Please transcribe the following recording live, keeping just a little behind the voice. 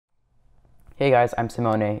Hey guys, I'm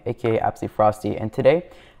Simone, aka Absolute Frosty, and today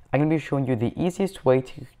I'm going to be showing you the easiest way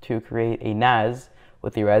to create a NAS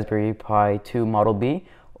with the Raspberry Pi 2 Model B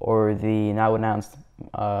or the now announced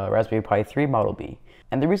Raspberry Pi 3 Model B.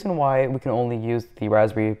 And the reason why we can only use the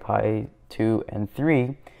Raspberry Pi 2 and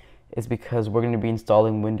 3 is because we're going to be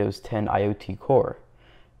installing Windows 10 IoT Core,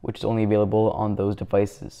 which is only available on those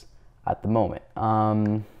devices at the moment.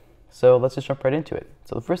 So let's just jump right into it.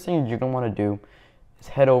 So the first thing you're going to want to do is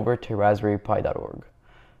head over to raspberrypi.org.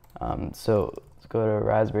 So let's go to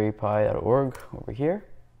raspberrypi.org over here.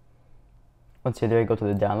 Once you're there, go to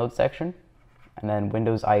the download section and then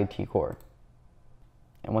Windows IoT Core.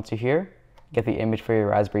 And once you're here, get the image for your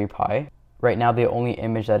Raspberry Pi. Right now, the only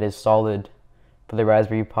image that is solid for the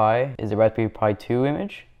Raspberry Pi is the Raspberry Pi 2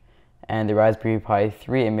 image, and the Raspberry Pi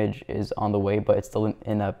 3 image is on the way, but it's still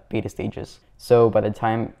in beta stages. So by the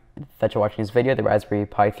time that you're watching this video, the Raspberry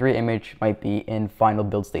Pi 3 image might be in final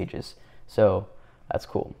build stages. So that's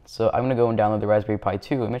cool. So I'm gonna go and download the Raspberry Pi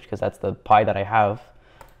 2 image because that's the Pi that I have.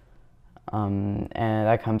 And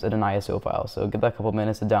that comes in an ISO file. So give that a couple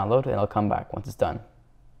minutes to download and I'll come back once it's done.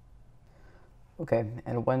 Okay,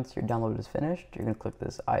 and once your download is finished, you're gonna click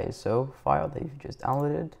this ISO file that you've just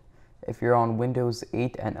downloaded. If you're on Windows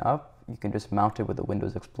 8 and up, you can just mount it with the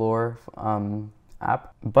Windows Explorer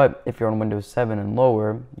app. But if you're on Windows 7 and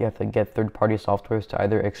lower, you have to get third-party softwares to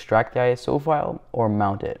either extract the ISO file or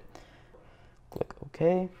mount it. Click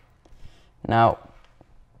OK. Now,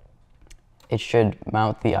 it should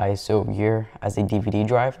mount the ISO over here as a DVD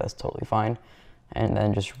drive. That's totally fine. And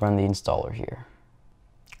then just run the installer here.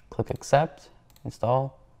 Click Accept,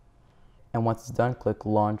 Install. And once it's done, click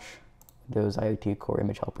Launch Windows IoT Core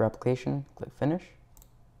Image Helper application. Click Finish.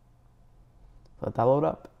 Let that load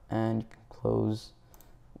up, and you can close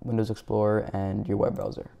Windows Explorer and your web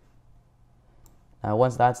browser. Now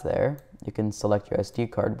once that's there, you can select your SD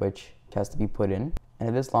card, which has to be put in. And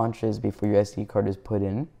if this launches before your SD card is put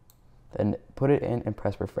in, then put it in and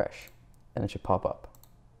press refresh, and it should pop up.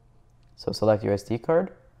 So select your SD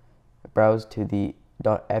card, browse to the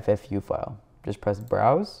 .ffu file. Just press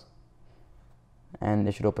browse, and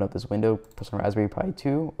it should open up this window. Press on Raspberry Pi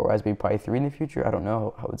 2 or Raspberry Pi 3 in the future. I don't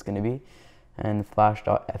know how it's going to be. And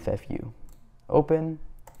flash.ffu. Open,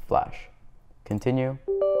 flash, continue,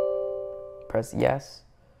 press yes,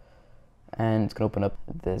 and it's going to open up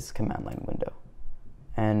this command line window.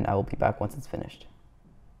 And I will be back once it's finished.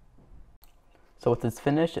 So once it's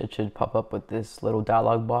finished, it should pop up with this little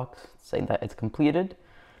dialog box saying that it's completed.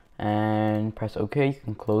 And press OK, you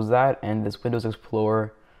can close that, and this Windows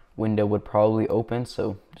Explorer window would probably open,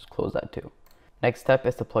 so just close that too. Next step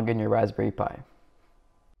is to plug in your Raspberry Pi.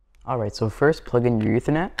 Alright, so first plug in your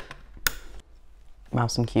Ethernet,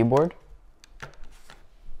 mouse and keyboard,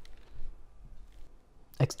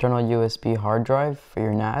 external USB hard drive for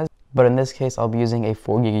your NAS, but in this case I'll be using a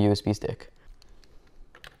 4 gig USB stick,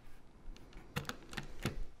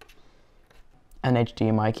 an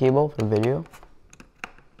HDMI cable for video,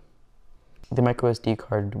 the micro SD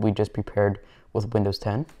card we just prepared with Windows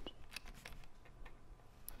 10,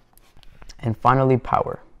 and finally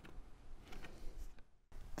power.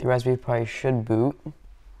 The Raspberry Pi should boot.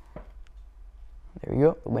 There you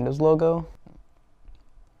go, the Windows logo.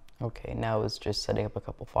 Okay, now it's just setting up a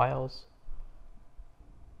couple files.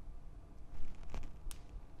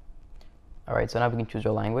 Alright, so now we can choose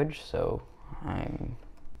our language. So I'm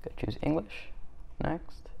gonna choose English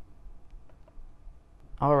next.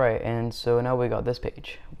 Alright, and so now we got this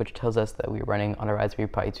page, which tells us that we're running on a Raspberry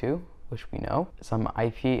Pi 2, which we know. Some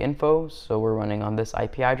IP info, so we're running on this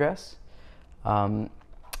IP address.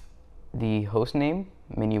 The host name,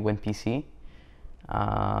 MiniWinPC,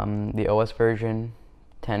 the OS version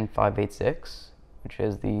 10.586, which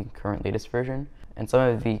is the current latest version, and some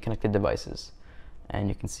of the connected devices. And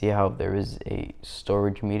you can see how there is a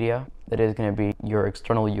storage media that is going to be your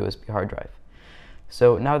external USB hard drive.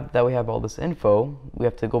 So now that we have all this info, we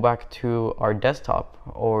have to go back to our desktop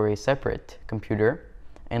or a separate computer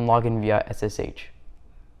and log in via SSH.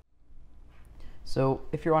 So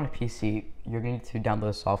if you're on a PC, you're going to need to download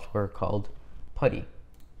a software called Putty.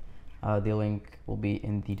 The link will be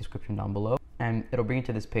in the description down below. And it'll bring you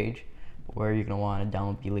to this page where you're going to want to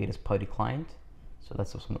download the latest Putty client. So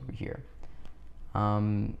that's this one over here.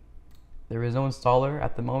 There is no installer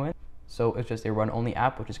at the moment, so it's just a run-only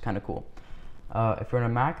app, which is kind of cool. If you're on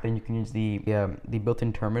a Mac, then you can use the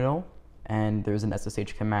built-in terminal, and there's an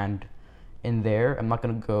SSH command in there. I'm not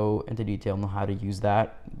going to go into detail on how to use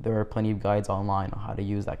that. There are plenty of guides online on how to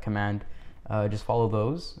use that command. Just follow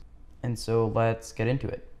those. And so let's get into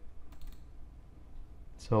it.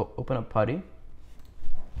 So open up Putty,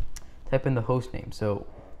 type in the host name. So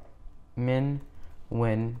min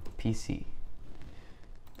win PC.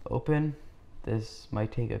 open. This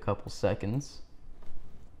might take a couple seconds.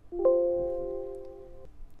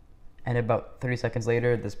 And about 30 seconds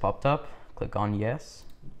later, this popped up. Click on yes.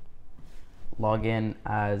 Log in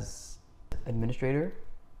as administrator.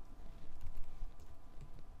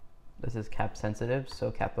 This is cap sensitive,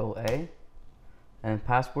 so capital A. And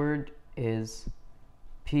password is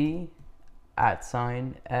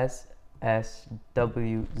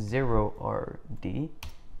P@SSW0RD.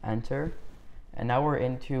 Enter. And now we're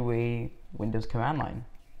into a Windows command line.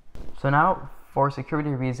 So now, for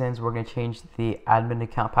security reasons, we're going to change the admin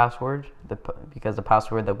account password because the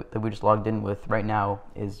password that we just logged in with right now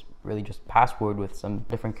is really just password with some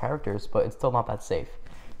different characters, but it's still not that safe.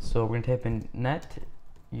 So we're going to type in net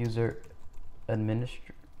user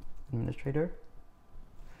administrator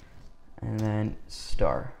and then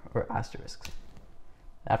star or asterisk.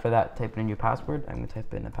 After that, type in a new password. I'm going to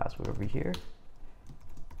type in a password over here.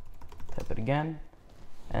 Type it again,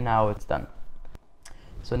 and now it's done.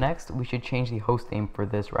 So next, we should change the host name for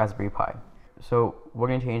this Raspberry Pi. So we're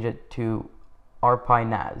going to change it to rpi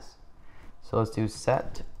NAS. So let's do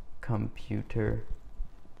set computer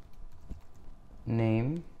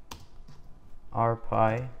name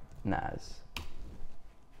rpi NAS.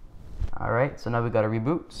 All right, so now we got a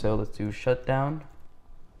reboot. So let's do shutdown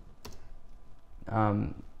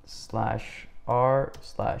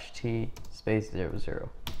 /r/t space 00.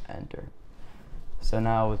 Enter. So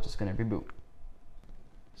now it's just going to reboot.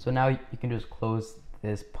 So now you can just close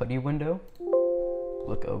this putty window,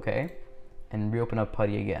 click OK, and reopen up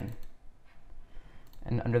putty again.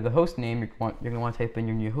 And under the host name, you're going to want to type in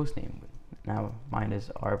your new host name. Now mine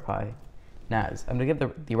is rpi NAS. I'm going to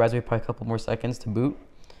give the Raspberry Pi a couple more seconds to boot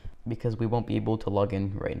because we won't be able to log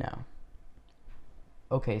in right now.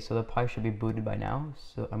 Okay, so the Pi should be booted by now.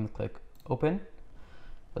 So I'm going to click open.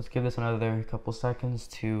 Let's give this another couple seconds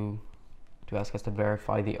to ask us to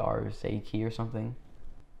verify the RSA key or something.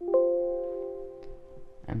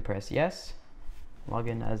 And press yes. Log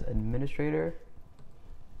in as administrator.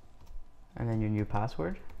 And then your new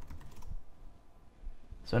password.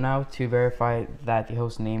 So now to verify that the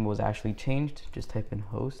host name was actually changed, just type in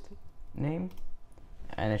host name.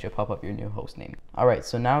 And it should pop up your new host name. Alright,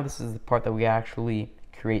 so now this is the part that we actually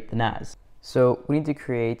create the NAS. So we need to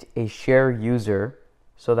create a share user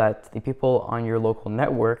so that the people on your local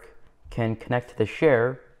network can connect to the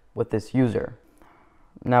share with this user.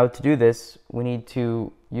 Now to do this, we need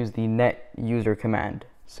to use the net user command.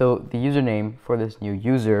 So the username for this new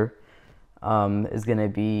user is going to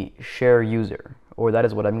be share user, or that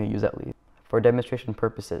is what I'm going to use at least for demonstration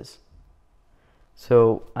purposes.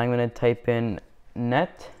 So I'm going to type in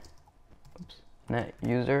net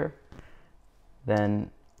user,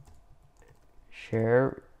 then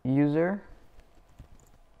share user.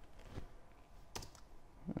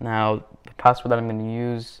 Now the password that I'm going to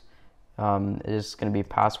use is going to be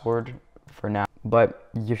password for now, but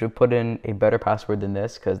you should put in a better password than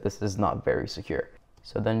this because this is not very secure.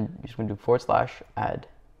 So then you're just going to do /add.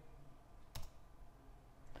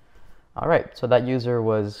 All right, so that user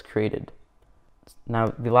was created.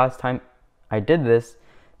 Now the last time I did this,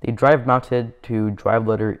 the drive mounted to drive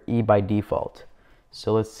letter E by default.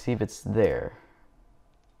 So let's see if it's there.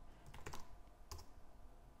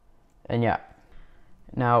 And yeah.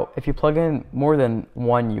 Now, if you plug in more than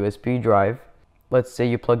one USB drive, let's say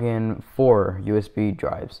you plug in 4 USB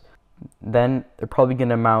drives, then they're probably going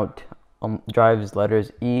to mount drives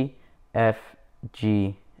letters E, F,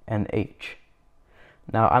 G, and H.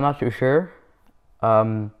 Now, I'm not too sure,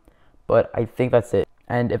 but I think that's it.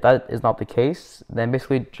 And if that is not the case, then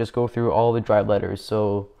basically just go through all the drive letters.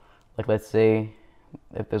 So, like let's say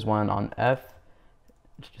if there's one on F,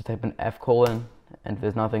 just type in F colon, and if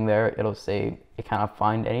there's nothing there, it'll say it cannot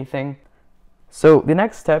find anything. So the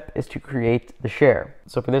next step is to create the share.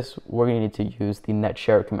 So for this, we're going to need to use the net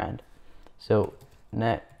share command. So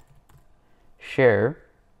net share,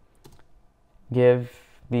 give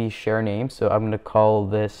the share name. So I'm going to call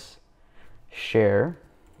this share,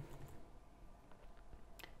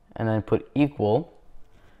 and then put equal,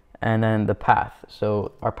 and then the path.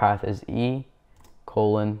 So our path is E:\\.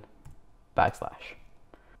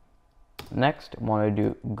 Next, I want to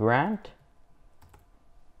do grant.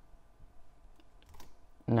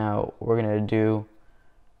 Now we're going to do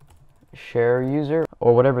share user,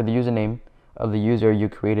 or whatever the username of the user you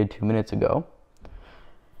created 2 minutes ago.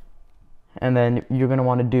 And then you're going to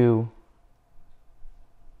want to do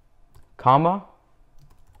comma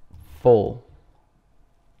full.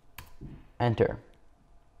 Enter.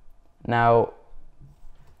 Now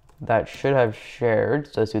that should have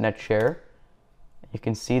shared, so let's do net share. You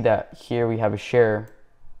can see that here we have a share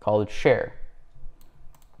called share.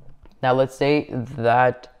 Now let's say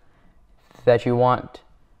that you want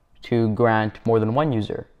to grant more than one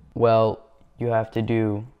user. Well, you have to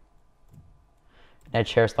do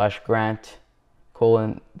netshare/grant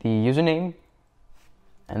colon the username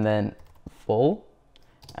and then full,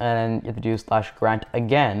 and you have to do /grant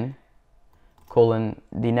again colon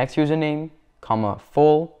the next username comma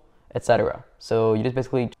full, etc. So you just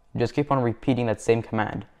basically just keep on repeating that same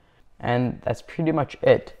command, and that's pretty much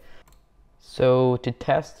it. So to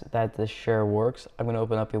test that this share works, I'm going to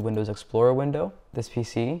open up a Windows Explorer window, this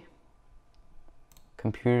PC,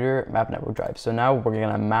 computer, map network drive. So now we're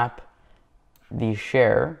going to map the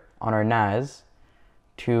share on our NAS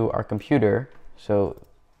to our computer. So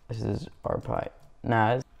this is our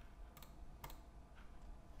NAS.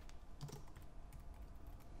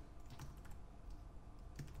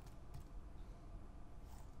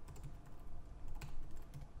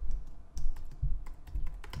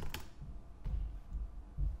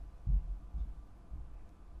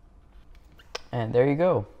 And there you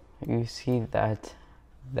go. You see that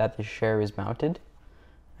the share is mounted,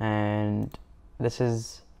 and this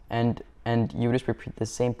is and you just repeat the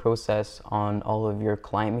same process on all of your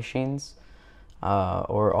client machines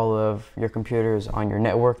or all of your computers on your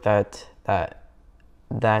network that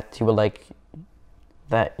you would like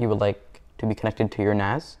to be connected to your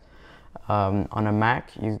NAS. On a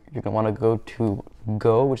Mac, you're gonna want to go to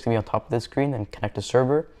Go, which is gonna be on top of the screen, and connect a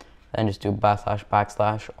server. Then just do /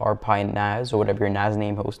 /rpi NAS or whatever your NAS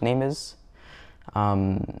name host name is,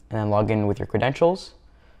 and then log in with your credentials,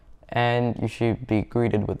 and you should be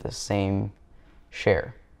greeted with the same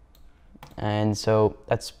share. And so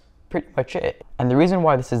that's pretty much it. And the reason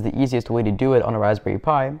why this is the easiest way to do it on a Raspberry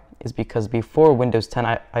Pi is because before Windows 10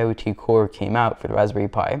 IoT Core came out for the Raspberry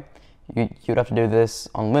Pi, you'd have to do this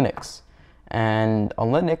on Linux. And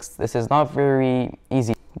on Linux, this is not very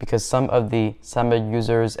easy, because some of the Samba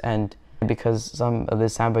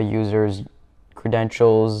users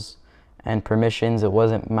credentials and permissions, it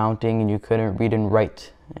wasn't mounting and you couldn't read and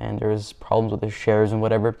write, and there's problems with the shares and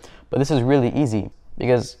whatever. But this is really easy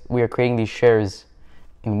because we are creating these shares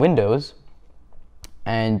in Windows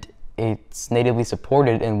and it's natively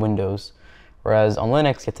supported in Windows, whereas on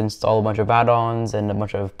Linux you have to install a bunch of add-ons and a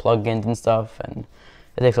bunch of plugins and stuff, and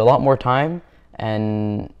it takes a lot more time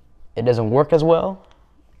and it doesn't work as well,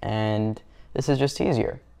 and this is just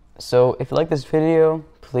easier. So if you like this video,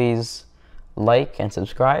 please like and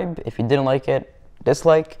subscribe. If you didn't like it,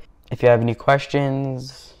 dislike. If you have any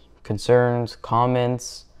questions, concerns,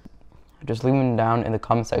 comments, just leave them down in the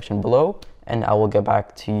comment section below and I will get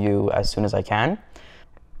back to you as soon as I can.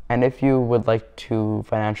 And if you would like to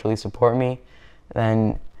financially support me,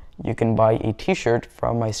 then you can buy a t-shirt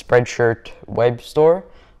from my Spreadshirt web store.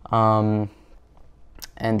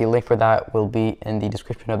 And the link for that will be in the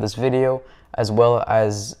description of this video, as well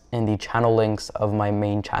as in the channel links of my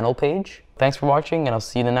main channel page. Thanks for watching, and I'll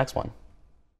see you in the next one.